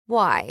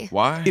Why?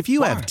 Why? If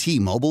you have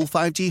T-Mobile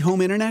 5G home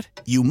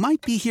internet, you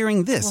might be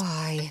hearing this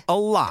Why? a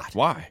lot.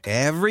 Why?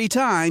 Every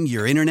time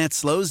your internet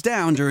slows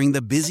down during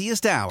the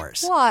busiest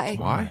hours. Why?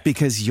 Why?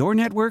 Because your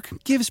network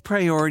gives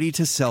priority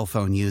to cell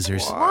phone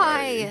users.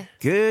 Why?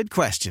 Good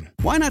question.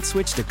 Why not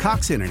switch to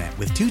Cox Internet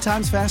with 2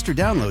 times faster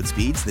download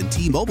speeds than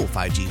T-Mobile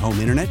 5G home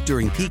internet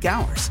during peak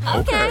hours?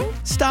 Okay.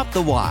 Stop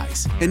the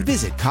whys and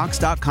visit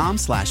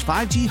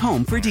cox.com/5G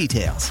home for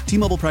details.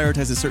 T-Mobile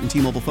prioritizes certain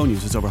T-Mobile phone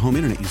users over home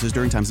internet users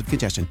during times of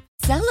congestion.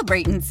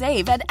 Celebrate and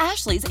save at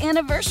Ashley's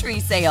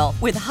Anniversary Sale.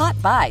 With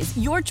Hot Buys,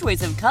 your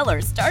choice of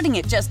colors starting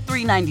at just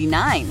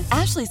 $3.99.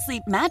 Ashley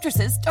Sleep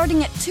mattresses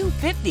starting at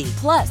 $2.50.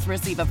 Plus,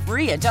 receive a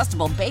free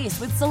adjustable base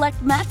with select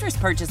mattress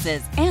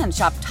purchases. And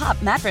shop top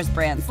mattress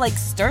brands like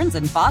Stearns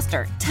 &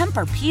 Foster,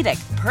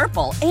 Tempur-Pedic,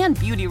 Purple, and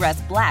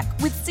Beautyrest Black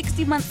with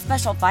 60-month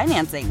special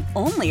financing.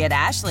 Only at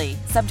Ashley.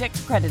 Subject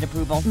to credit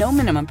approval. No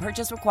minimum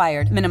purchase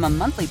required. Minimum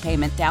monthly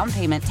payment, down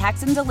payment,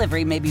 tax, and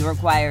delivery may be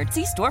required.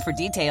 See store for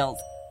details.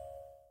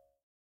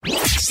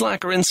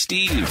 Slacker and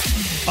Steve.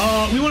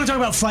 We want to talk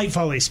about flight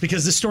follies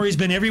because this story's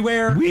been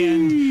everywhere.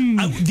 And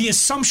the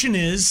assumption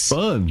is...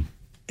 Fun.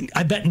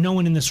 I bet no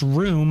one in this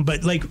room,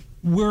 but like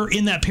we're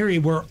in that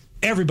period where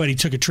everybody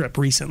took a trip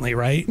recently,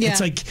 right? Yeah. It's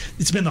like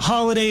it's been the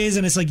holidays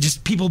and it's like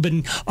just people have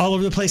been all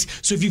over the place.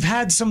 So if you've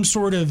had some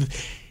sort of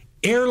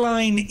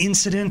airline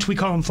incident, we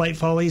call them flight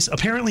follies.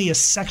 Apparently a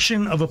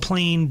section of a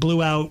plane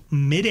blew out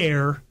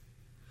midair.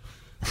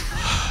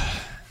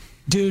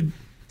 Dude.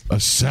 A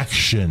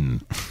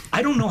section.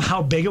 I don't know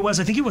how big it was.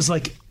 I think it was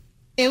like...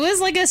 It was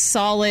like a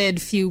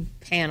solid few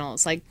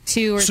panels, like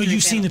 2 or 3 So you've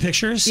panels. seen the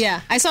pictures? Yeah,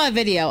 I saw a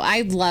video.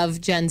 I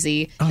love Gen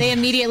Z. They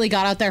immediately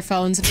got out their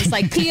phones and was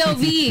like,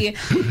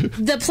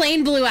 POV, the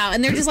plane blew out.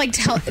 And they're just like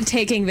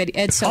taking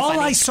video. It's so all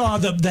funny. I saw,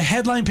 the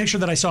headline picture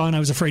that I saw and I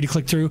was afraid to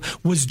click through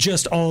was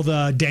just all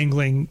the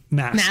dangling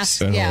masks.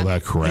 And yeah. all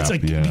that crap, It's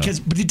like, yeah.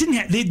 but it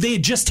didn't they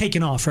had just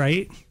taken off,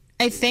 right?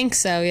 I think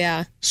so,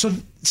 yeah. So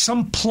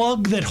some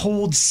plug that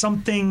holds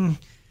something...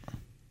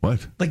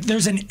 What? Like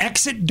there's an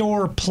exit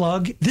door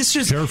plug. This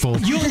just Careful.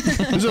 This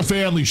is a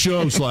family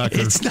show, Slacker.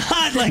 It's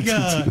not like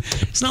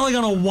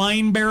on a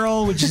wine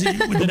barrel, which is that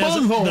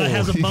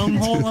has a bung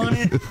hole on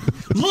it.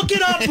 Look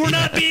it up. We're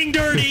not being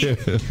dirty.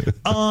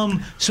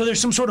 So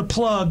there's some sort of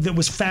plug that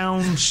was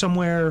found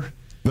somewhere.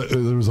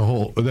 There was a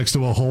hole next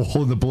to a hole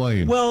in the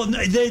plane. Well,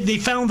 they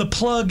found the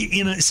plug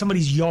in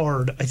somebody's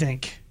yard, I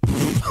think.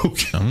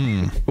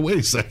 Okay. Wait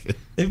a second.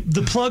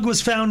 The plug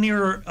was found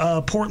near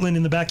Portland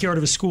in the backyard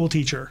of a school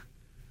teacher.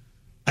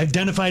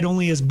 Identified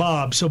only as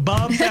Bob. So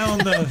Bob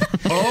found the...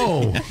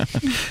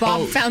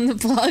 Bob found the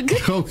plug.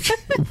 Okay.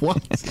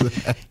 What's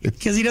that?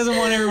 Because he doesn't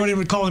want everybody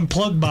to call him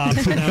Plug Bob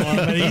from now on.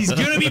 But he's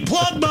going to be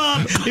Plug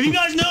Bob. If you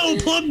guys know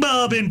Plug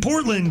Bob in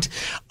Portland.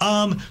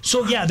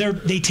 So yeah,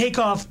 they take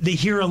off. They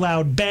hear a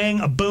loud bang,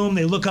 a boom.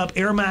 They look up.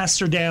 Air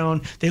masks are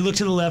down. They look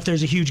to the left.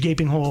 There's a huge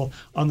gaping hole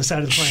on the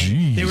side of the plane.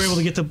 Jeez. They were able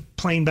to get the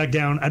plane back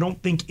down. I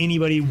don't think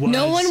anybody was.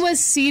 No one was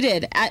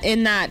seated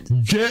in that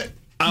Get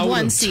out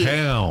one of seat.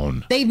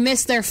 town. They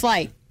missed their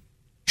flight.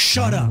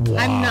 Shut up. Wow.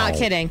 I'm not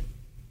kidding.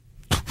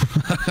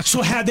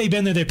 So had they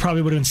been there, they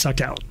probably would have been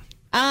sucked out.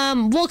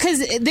 Well,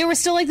 because there was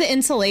still like the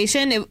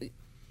insulation.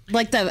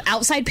 Like the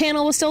outside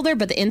panel was still there,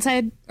 but the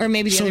inside, or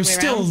maybe the other way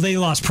still around. they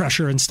lost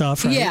pressure and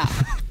stuff, right? Yeah.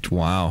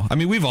 Wow. I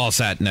mean, we've all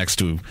sat next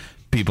to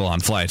people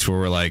on flights where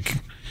we're like,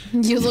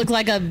 You look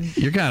like a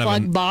you're kind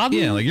Plug of Bob.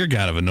 Yeah, like you're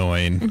kind of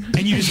annoying.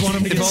 And you just want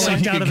them to get If only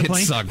sucked you out could of the get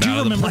plane? sucked Do you out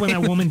of the remember when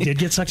plane. that woman did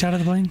get sucked out of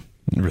the plane?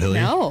 Really?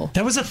 No.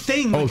 That was a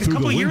thing. Like a through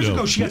couple the of years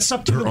window. ago, she got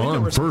sucked through Her the window.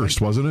 arm or something.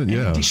 first, wasn't it?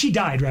 Yeah. She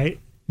died, right?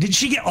 Did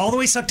she get all the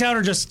way sucked out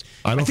or just...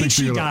 I don't think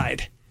she she-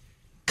 died.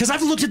 Because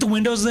I've looked at the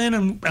windows then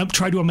and I've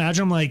tried to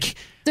imagine, I'm like...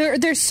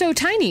 They're so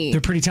tiny.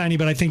 They're pretty tiny,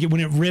 but I think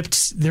when it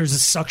ripped, there's a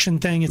suction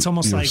thing. It's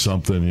almost like...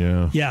 something,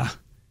 yeah. Yeah.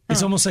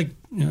 It's almost like...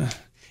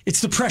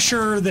 it's the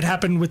pressure that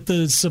happened with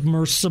the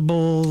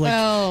submersible.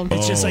 Like,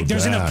 It's just like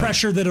there's enough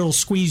pressure that it'll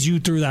squeeze you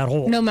through that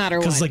hole. No matter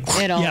what. Like,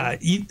 at all. yeah,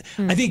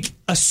 I think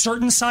a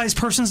certain size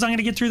person's not going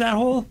to get through that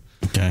hole.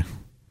 Okay.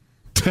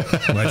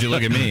 Why'd you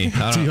look at me?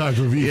 felt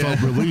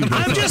relieved.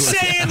 I'm just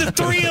saying the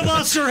three of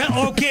us are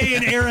okay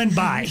and Aaron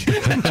bye.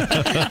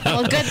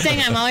 Well, good thing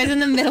I'm always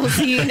in the middle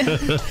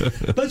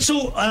seat. But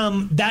so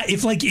that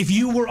if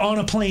you were on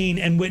a plane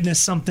and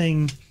witnessed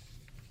something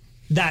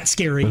that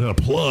scary, And a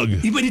plug.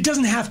 but it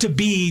doesn't have to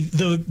be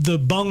the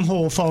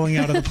bunghole falling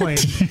out of the plane.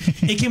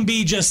 It can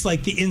be just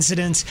like the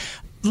incidents.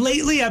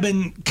 Lately, I've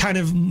been kind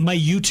of my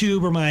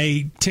YouTube or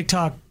my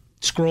TikTok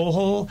scroll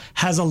hole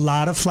has a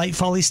lot of flight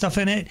folly stuff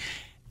in it.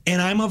 And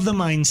I'm of the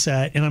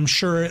mindset, and I'm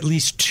sure at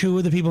least two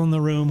of the people in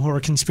the room who are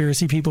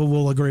conspiracy people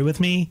will agree with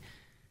me,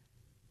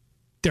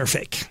 they're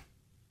fake.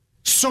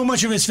 So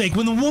much of it's fake.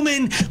 When the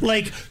woman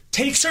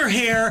takes her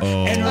hair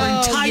and her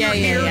entire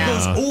hair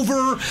goes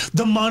over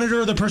the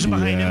monitor of the person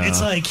behind him, it's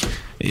like,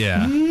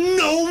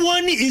 no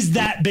one is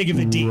that big of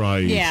a deal.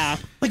 Right. Yeah.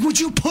 Like, would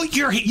you put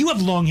you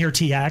have long hair,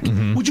 T-Ack.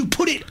 Mm-hmm. Would you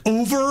put it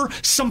over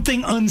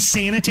something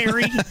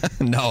unsanitary?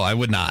 No, I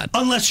would not.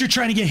 Unless you're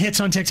trying to get hits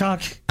on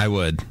TikTok? I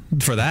would.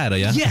 For that,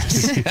 yeah.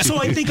 Yes. So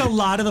I think a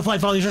lot of the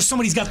flight follies are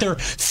somebody's got their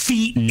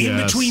feet in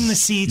between the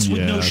seats with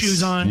no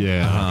shoes on.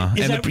 Yeah.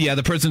 And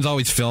the person's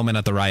always filming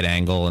at the right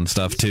angle and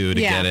stuff, too, to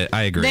get it.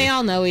 I agree. They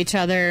all know each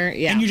other.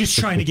 Yeah. And you're just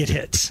trying to get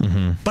hits.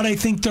 Mm-hmm. But I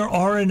think there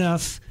are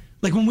enough.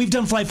 Like when we've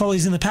done flight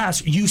follies in the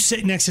past, you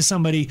sit next to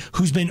somebody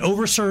who's been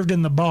overserved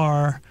in the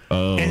bar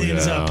and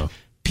ends up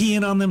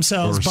peeing on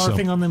themselves,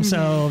 barfing on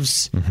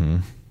themselves. Mm-hmm.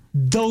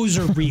 Those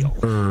are real.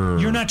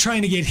 You're not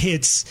trying to get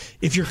hits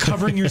if you're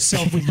covering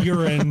yourself with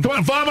urine. Come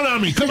on, vomit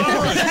on me. Come on.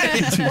 Or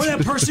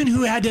that person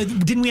who had to,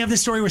 didn't we have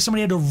this story where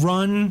somebody had to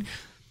run?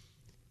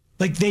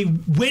 Like they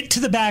went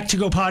to the back to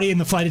go potty and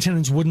the flight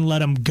attendants wouldn't let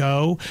them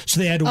go. So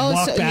they had to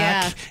walk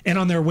back. Yeah. And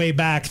on their way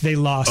back, they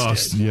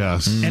lost it.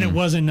 Yes. And it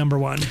wasn't number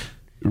one.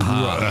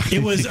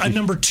 It was a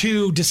number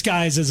 2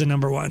 disguised as a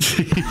number 1.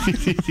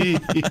 If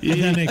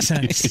that makes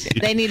sense.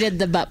 They needed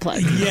the butt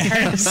plug.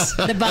 Yes.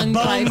 The bung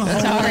plug.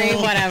 hole. Sorry,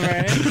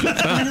 whatever.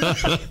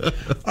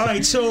 All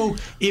right, so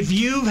if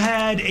you've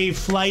had a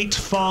flight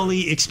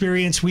folly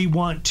experience, we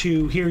want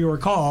to hear your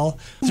call.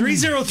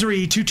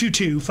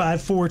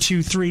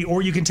 303-222-5423,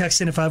 or you can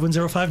text in at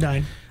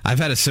 51059. I've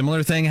had a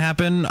similar thing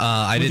happen.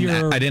 I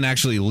didn't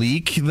actually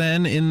leak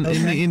then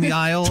in the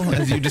aisle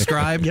as you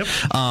described. Yep.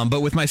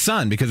 But with my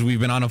son, because we've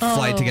been on a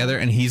flight together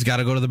and he's got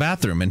to go to the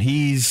bathroom and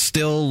he's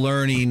still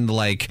learning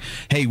like,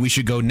 hey, we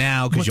should go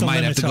now because you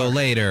might have to go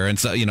later, and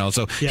so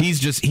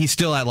he's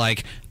still at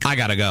like, I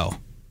gotta go,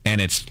 and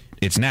it's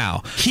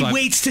now. He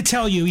waits to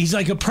tell you. He's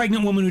like a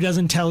pregnant woman who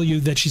doesn't tell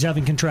you that she's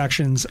having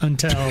contractions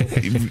until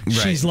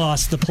she's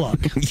lost the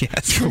plug.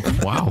 Yes.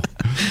 Wow.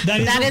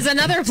 That is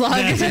another plug.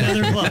 That's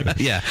another plug.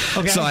 Yeah.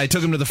 Okay. So I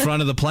took him to the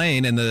front of the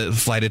plane, and the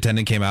flight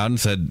attendant came out and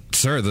said,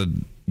 "Sir,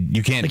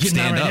 you can't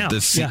stand up. The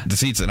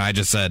seats." And I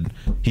just said,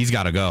 "He's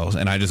got to go."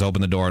 And I just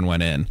opened the door and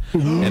went in.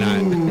 And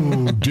I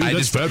that's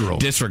just federal.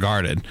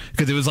 Disregarded,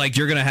 because it was like,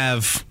 you're gonna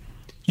have.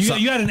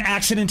 You had an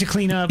accident to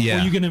clean up,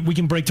 or we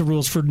can break the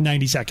rules for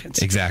 90 seconds.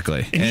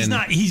 Exactly. And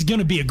he's going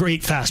to be a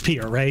great fast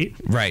peer, right?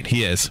 Right,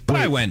 he is. But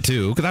I went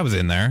too, because I was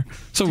in there.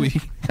 So Did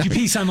you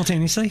pee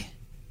simultaneously?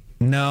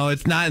 No,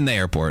 it's not in the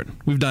airport.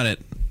 We've done it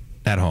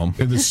at home.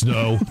 In the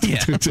snow.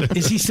 Yeah.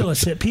 Is he still a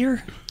sit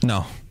peer?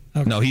 No.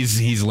 Okay. No,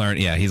 he's learned.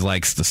 Yeah, he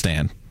likes to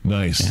stand.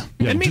 Nice.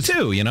 Yeah, and me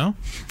too, you know?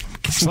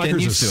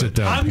 Slackers a sit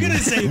down. I'm going to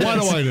say this. Why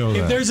do I know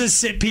that? If there's a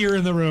sit peer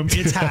in the room,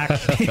 it's Hack.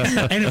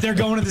 And if they're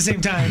going at the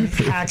same time,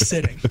 Hack's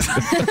sitting.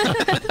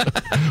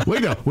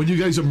 Wait, no. When you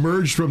guys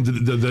emerged from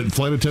the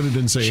flight attendant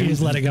didn't say anything?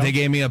 Just let it go. They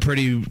gave me a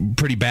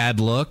pretty bad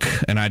look,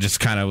 and I just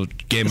kind of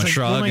gave him a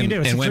shrug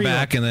and went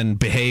back and then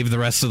behaved the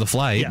rest of the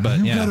flight. Yeah.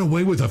 But you got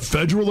away with a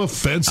federal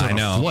offense on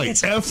a flight.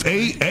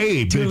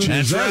 FAA,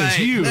 bitches. That is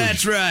huge.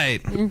 That's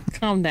right.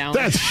 Calm down.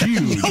 That's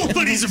huge.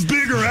 Nobody's a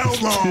bigger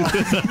outlaw.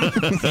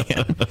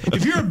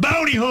 If you're a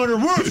bounty hunter,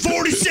 we're at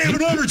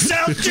 4700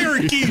 South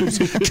Syracuse.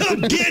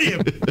 Come get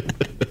him.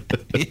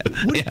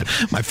 Yeah.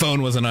 My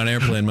phone wasn't on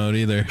airplane mode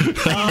either.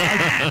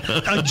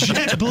 A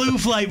JetBlue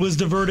flight was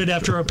diverted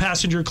after a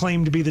passenger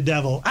claimed to be the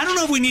devil. I don't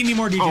know if we need any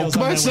more details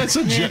on that. That's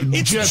a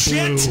It's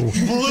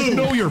JetBlue.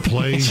 Know your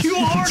plane. You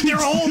are. They're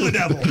all the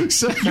devil.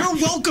 You're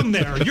welcome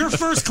there. You're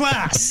first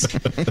class.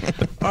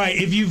 All right.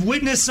 If you've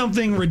witnessed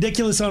something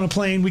ridiculous on a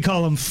plane, we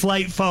call them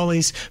flight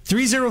follies.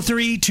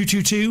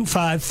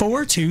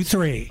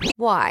 303-222-5423.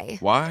 Why?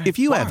 If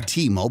you have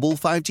T-Mobile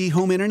 5G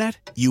home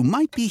internet, you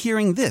might be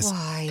hearing this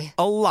Why?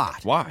 a lot.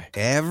 Why?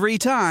 Every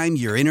time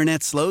your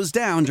internet slows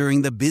down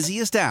during the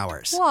busiest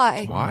hours.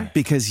 Why?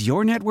 Because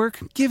your network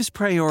gives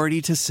priority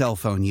to cell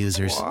phone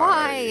users.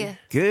 Why?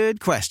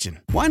 Good question.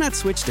 Why not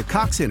switch to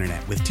Cox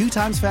Internet with 2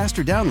 times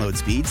faster download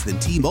speeds than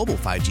T-Mobile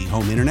 5G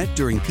home internet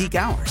during peak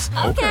hours?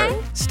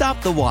 Okay.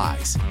 Stop the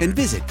whys and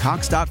visit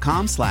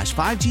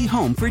cox.com/5G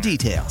home for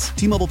details.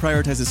 T-Mobile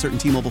prioritizes certain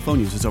T-Mobile phone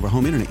users over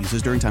home internet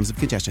users during times of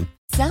congestion.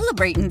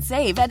 Celebrate and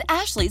save at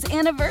Ashley's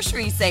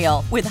Anniversary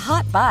Sale. With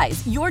Hot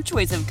Buys, your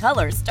choice of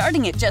colors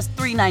starting at just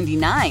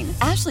 $3.99.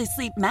 Ashley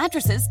Sleep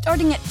mattresses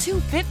starting at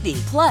 $2.50.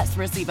 Plus,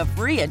 receive a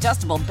free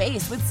adjustable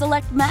base with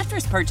select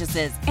mattress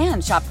purchases.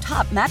 And shop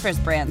top mattress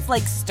brands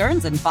like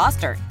Stearns &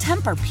 Foster,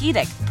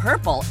 Tempur-Pedic,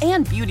 Purple,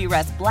 and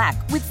Beautyrest Black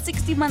with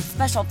 60-month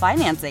special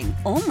financing.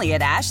 Only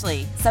at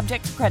Ashley.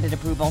 Subject to credit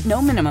approval.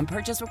 No minimum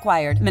purchase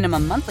required.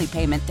 Minimum monthly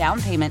payment,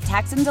 down payment,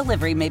 tax, and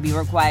delivery may be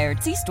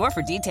required. See store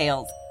for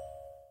details.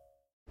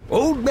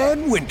 Old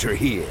Man Winter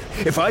here.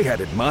 If I had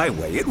it my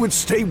way, it would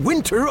stay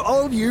winter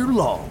all year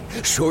long.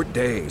 Short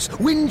days,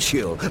 wind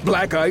chill,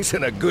 black ice,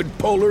 and a good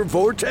polar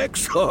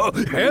vortex. Oh,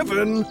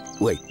 heaven.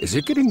 Wait, is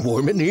it getting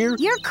warm in here?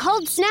 Your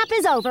cold snap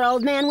is over,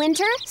 Old Man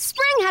Winter.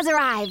 Spring has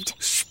arrived.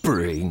 Spring?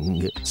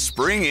 spring.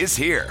 Spring is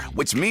here,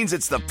 which means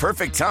it's the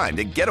perfect time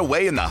to get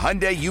away in the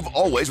Hyundai you've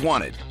always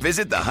wanted.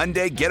 Visit the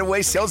Hyundai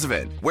Getaway Sales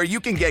Event, where you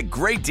can get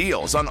great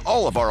deals on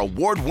all of our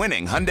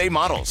award-winning Hyundai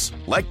models,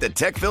 like the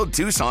tech-filled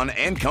Tucson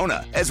and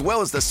Kona, as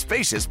well as the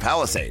spacious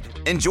Palisade.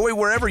 Enjoy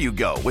wherever you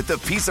go with the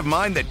peace of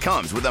mind that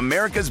comes with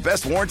America's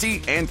best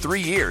warranty and 3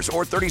 years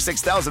or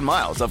 36,000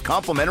 miles of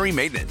complimentary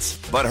maintenance.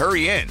 But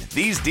hurry in,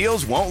 these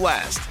deals won't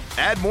last.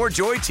 Add more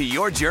joy to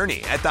your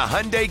journey at the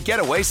Hyundai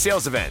Getaway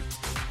Sales Event.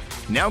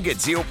 Now get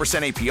 0%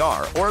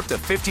 APR or up to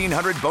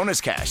 $1,500 bonus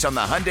cash on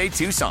the Hyundai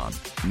Tucson.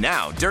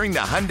 Now, during the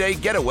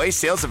Hyundai Getaway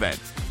Sales Event.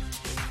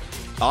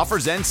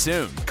 Offers end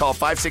soon. Call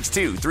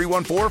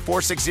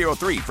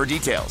 562-314-4603 for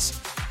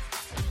details.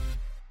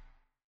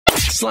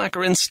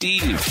 Slacker and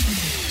Steve.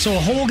 So a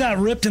hole got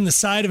ripped in the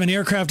side of an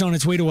aircraft on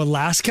its way to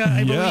Alaska,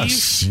 I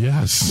believe.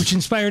 Yes. Which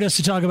inspired us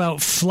to talk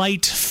about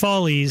flight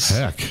follies.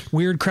 Heck.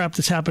 Weird crap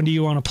that's happened to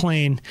you on a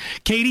plane.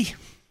 Katie?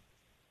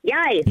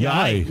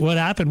 Yay. What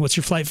happened? What's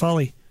your flight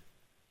folly?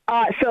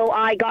 So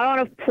I got on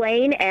a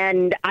plane,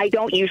 and I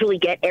don't usually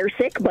get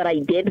airsick, but I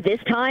did this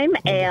time,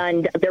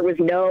 and there was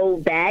no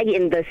bag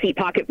in the seat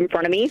pocket in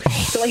front of me.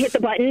 So I hit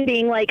the button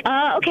being like,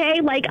 okay,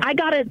 like I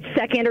got a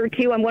second or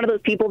two. I'm one of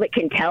those people that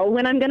can tell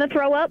when I'm going to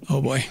throw up. Oh,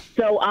 boy.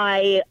 So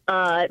I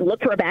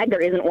look for a bag.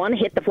 There isn't one.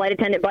 Hit the flight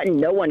attendant button.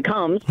 No one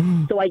comes.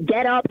 So I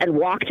get up and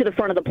walk to the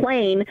front of the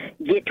plane,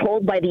 get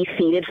told by the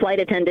seated flight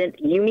attendant,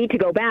 you need to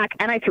go back,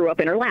 and I threw up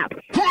in her lap.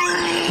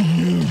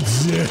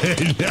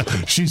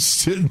 She's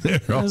sitting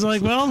there. I was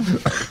like, well,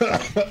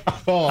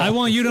 I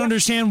want you to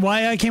understand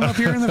why I came up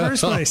here in the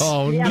first place.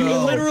 Oh, yeah, you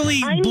no.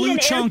 literally blew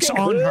chunks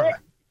on her.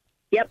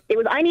 Yep, it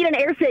was, I need an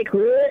airsick.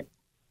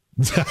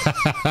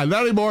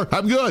 Not anymore.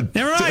 I'm good.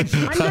 Never mind.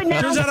 I'm good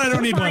now. Turns out I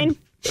don't need one.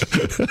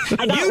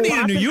 I got You need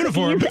a new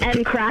uniform. cookies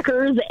and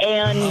crackers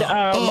and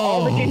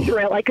all the ginger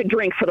ale I could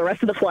drink for the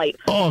rest of the flight.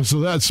 Oh, so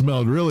that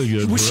smelled really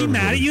good. Was she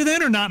mad at you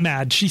then or not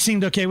mad? She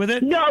seemed okay with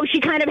it? No, she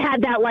kind of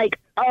had that like,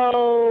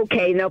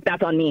 okay, nope,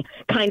 that's on me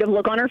kind of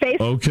look on her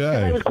face.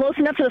 Okay. I was close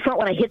enough to the front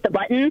when I hit the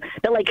button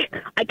that like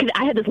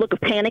I had this look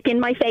of panic in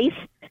my face,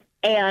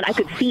 and I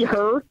could see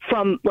her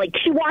from like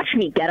she watched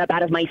me get up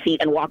out of my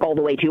seat and walk all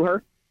the way to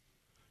her.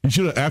 You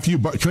should have, after you,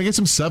 can I get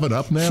some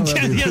 7-Up now?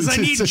 Yes, I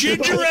need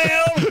ginger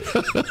ale,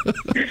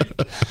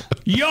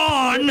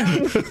 yawn,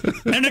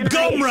 and a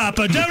gum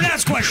wrapper. Don't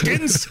ask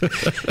questions.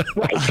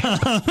 Wow.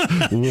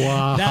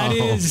 That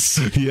is.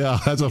 Yeah,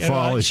 that's a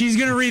folly. She's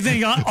going to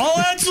rethink. I'll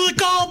answer the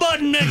call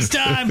button next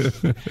time.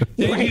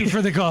 Thank you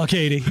for the call,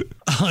 Katie.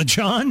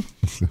 John?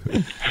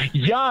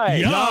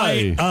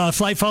 Yay.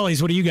 Flight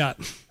follies, what do you got?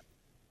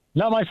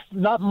 Not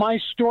my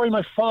story,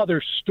 my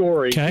father's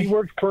story. Okay. He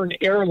worked for an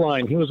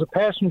airline. He was a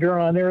passenger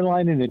on an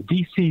airline in a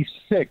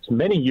DC-6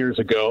 many years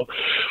ago.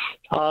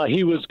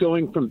 He was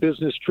going from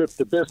business trip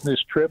to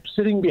business trip,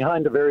 sitting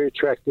behind a very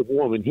attractive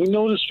woman. He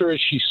noticed her as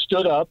she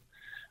stood up,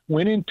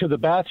 went into the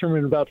bathroom,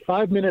 and about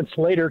 5 minutes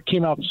later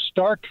came out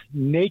stark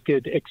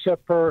naked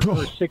except for her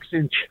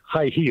 6-inch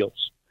high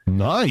heels.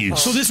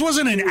 Nice. So this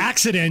wasn't an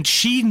accident.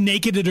 She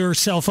nakeded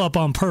herself up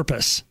on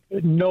purpose.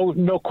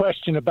 No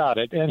question about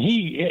it. And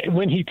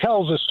when he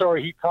tells the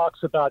story, he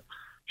talks about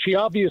she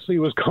obviously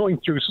was going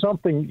through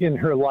something in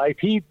her life.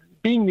 He,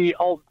 being the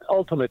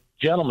ultimate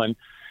gentleman,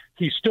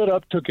 he stood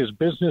up, took his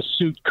business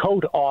suit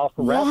coat off,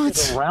 wrapped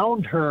it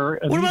around her.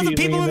 What about the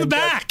people in the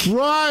back?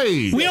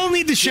 Right. We all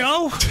need the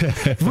show.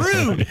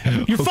 Rude.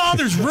 Your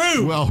father's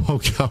rude. Well,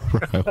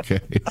 okay.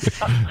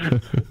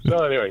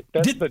 So anyway,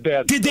 that's the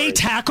dad Did story. they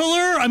tackle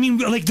her? I mean,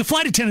 like the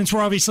flight attendants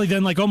were obviously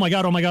then like, oh my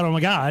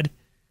God.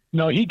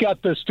 No, he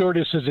got the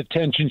stewardess's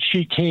attention.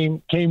 She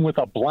came with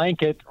a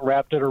blanket,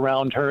 wrapped it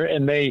around her,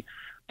 and they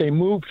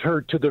moved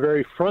her to the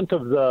very front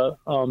of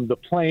the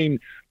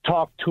plane,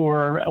 talked to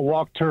her,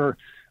 walked her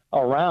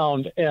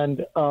around,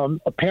 and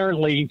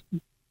apparently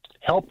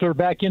helped her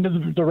back into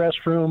the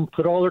restroom,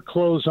 put all her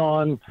clothes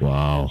on.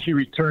 Wow. And she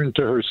returned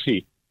to her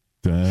seat.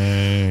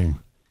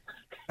 Dang.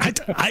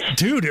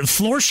 Dude,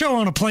 floor show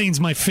on a plane's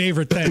my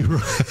favorite thing.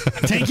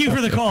 Thank you for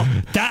the call.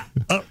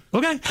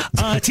 Okay.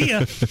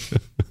 Tia.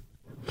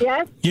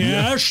 Yes?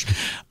 Yes.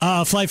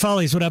 Flight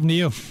follies, what happened to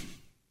you?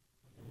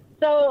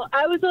 So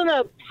I was on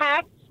a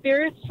packed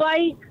Spirit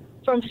flight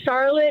from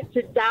Charlotte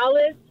to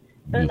Dallas,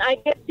 and I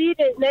got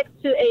seated next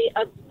to a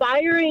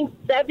aspiring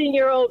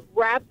 7-year-old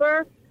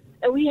rapper,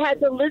 and we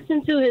had to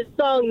listen to his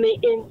song the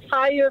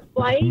entire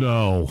flight.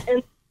 No.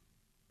 And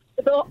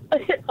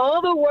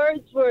all the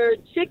words were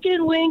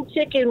chicken wing,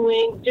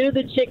 do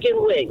the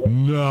chicken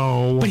wing.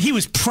 No. But he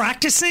was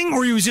practicing,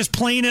 or he was just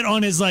playing it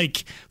on his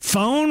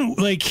phone?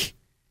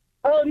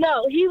 Oh,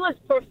 no, he was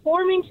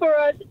performing for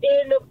us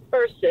in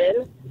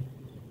person,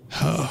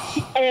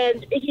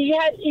 and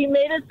he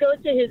made us go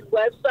to his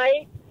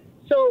website,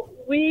 so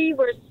we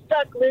were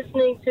stuck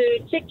listening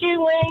to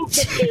chicken wing.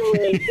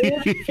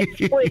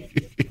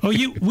 Oh,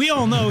 we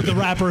all know the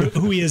rapper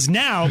who he is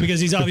now because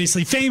he's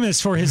obviously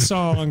famous for his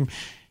song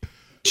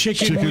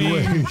Chicken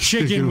Wing.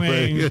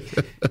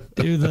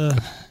 Do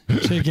the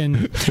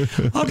Chicken.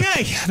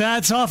 Okay,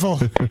 that's awful.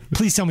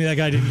 Please tell me that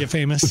guy didn't get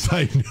famous.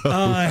 I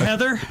know.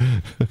 Heather?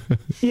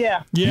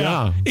 Yeah.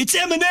 It's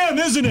Eminem,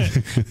 isn't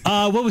it?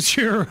 What was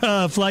your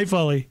flight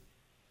folly?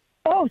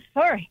 Oh,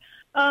 sorry.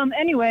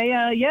 Anyway,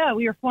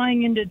 we were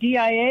flying into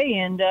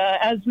DIA, and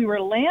as we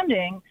were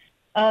landing,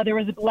 there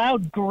was a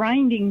loud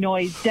grinding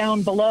noise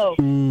down below.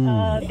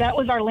 That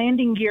was our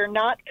landing gear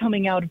not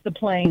coming out of the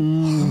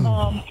plane.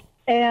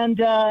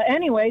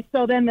 Anyway,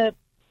 so then the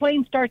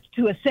plane starts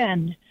to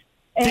ascend.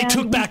 And they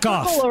took back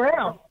off.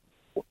 Around.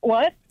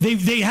 What?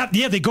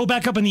 They go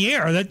back up in the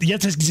air.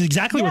 That's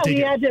exactly what they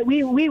did.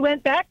 We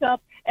went back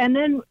up, and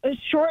then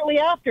shortly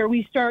after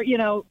we start,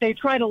 they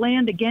try to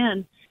land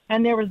again,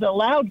 and there was a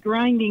loud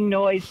grinding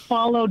noise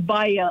followed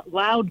by a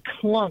loud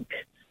clunk.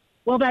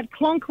 Well, that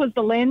clunk was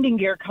the landing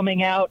gear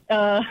coming out.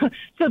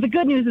 So the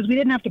good news is we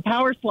didn't have to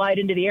power slide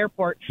into the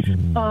airport.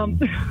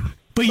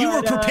 But you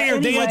were prepared.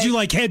 Anyway, they had you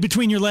head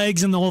between your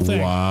legs and the whole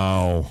thing.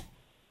 Wow.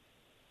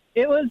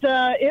 It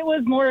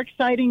was more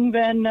exciting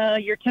than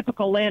your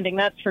typical landing,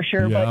 that's for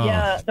sure.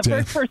 Yeah. But the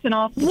first person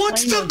off.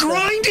 What's the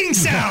grinding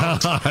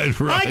sound?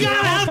 Right. I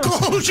gotta have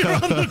closure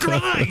on the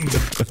grind.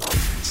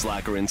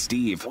 Slacker and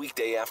Steve,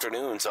 weekday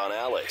afternoons on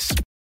Alice.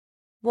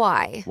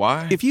 Why?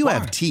 If you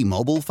have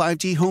T-Mobile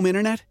 5G home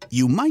internet,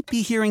 you might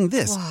be hearing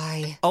this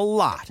a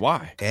lot.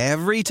 Why?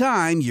 Every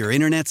time your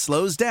internet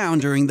slows down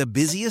during the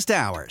busiest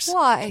hours.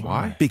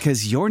 Why?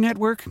 Because your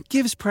network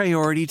gives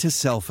priority to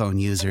cell phone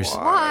users.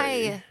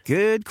 Why?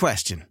 Good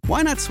question.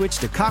 Why not switch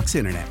to Cox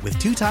Internet with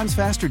 2 times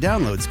faster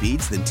download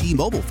speeds than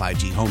T-Mobile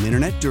 5G home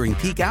internet during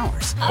peak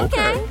hours?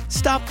 Okay.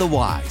 Stop the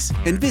whys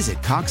and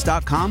visit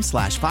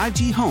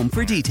cox.com/5G home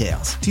for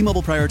details.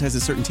 T-Mobile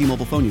prioritizes certain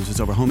T-Mobile phone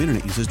users over home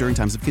internet users during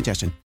times of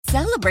congestion.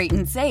 Celebrate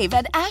and save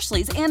at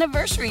Ashley's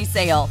Anniversary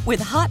Sale. With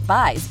Hot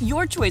Buys,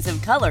 your choice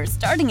of colors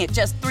starting at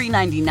just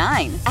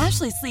 $3.99.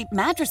 Ashley Sleep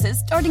mattresses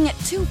starting at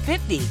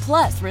 $2.50.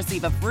 Plus,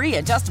 receive a free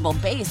adjustable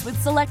base with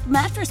select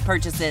mattress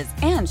purchases.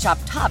 And shop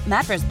top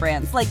mattress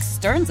brands like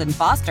Stearns &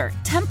 Foster,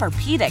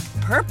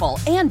 Tempur-Pedic, Purple,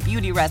 and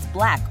Beautyrest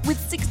Black with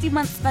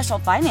 60-month special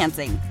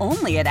financing.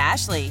 Only at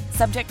Ashley.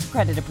 Subject to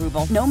credit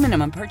approval. No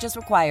minimum purchase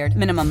required.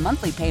 Minimum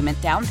monthly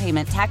payment, down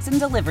payment, tax, and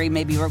delivery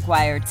may be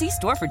required. See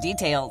store for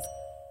details.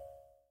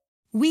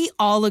 We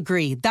all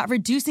agree that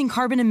reducing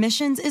carbon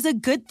emissions is a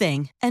good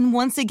thing. And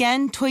once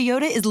again,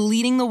 Toyota is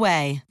leading the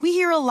way. We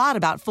hear a lot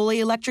about fully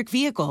electric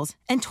vehicles,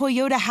 and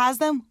Toyota has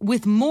them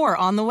with more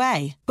on the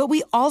way. But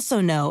we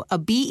also know a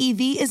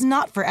BEV is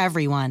not for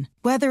everyone.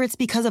 Whether it's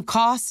because of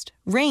cost,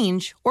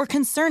 range, or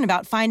concern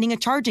about finding a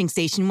charging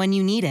station when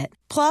you need it.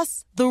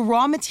 Plus, the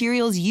raw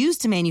materials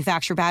used to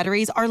manufacture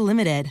batteries are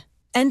limited.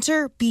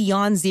 Enter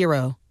Beyond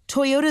Zero,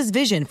 Toyota's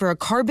vision for a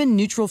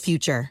carbon-neutral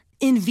future.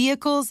 In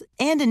vehicles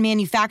and in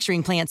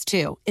manufacturing plants,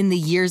 too, in the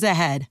years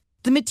ahead.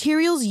 The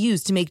materials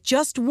used to make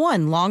just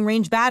one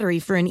long-range battery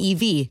for an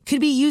EV could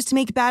be used to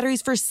make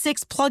batteries for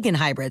 6 plug-in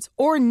hybrids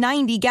or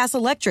 90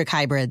 gas-electric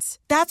hybrids.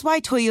 That's why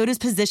Toyota's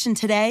position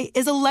today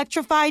is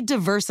electrified,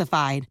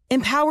 diversified,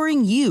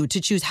 empowering you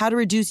to choose how to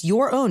reduce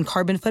your own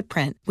carbon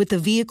footprint with the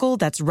vehicle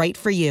that's right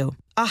for you.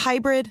 A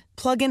hybrid,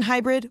 plug-in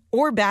hybrid,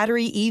 or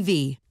battery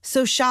EV.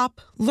 So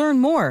shop, learn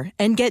more,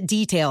 and get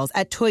details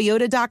at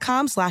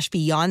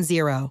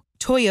toyota.com/beyondzero.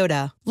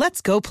 Toyota, let's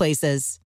go places.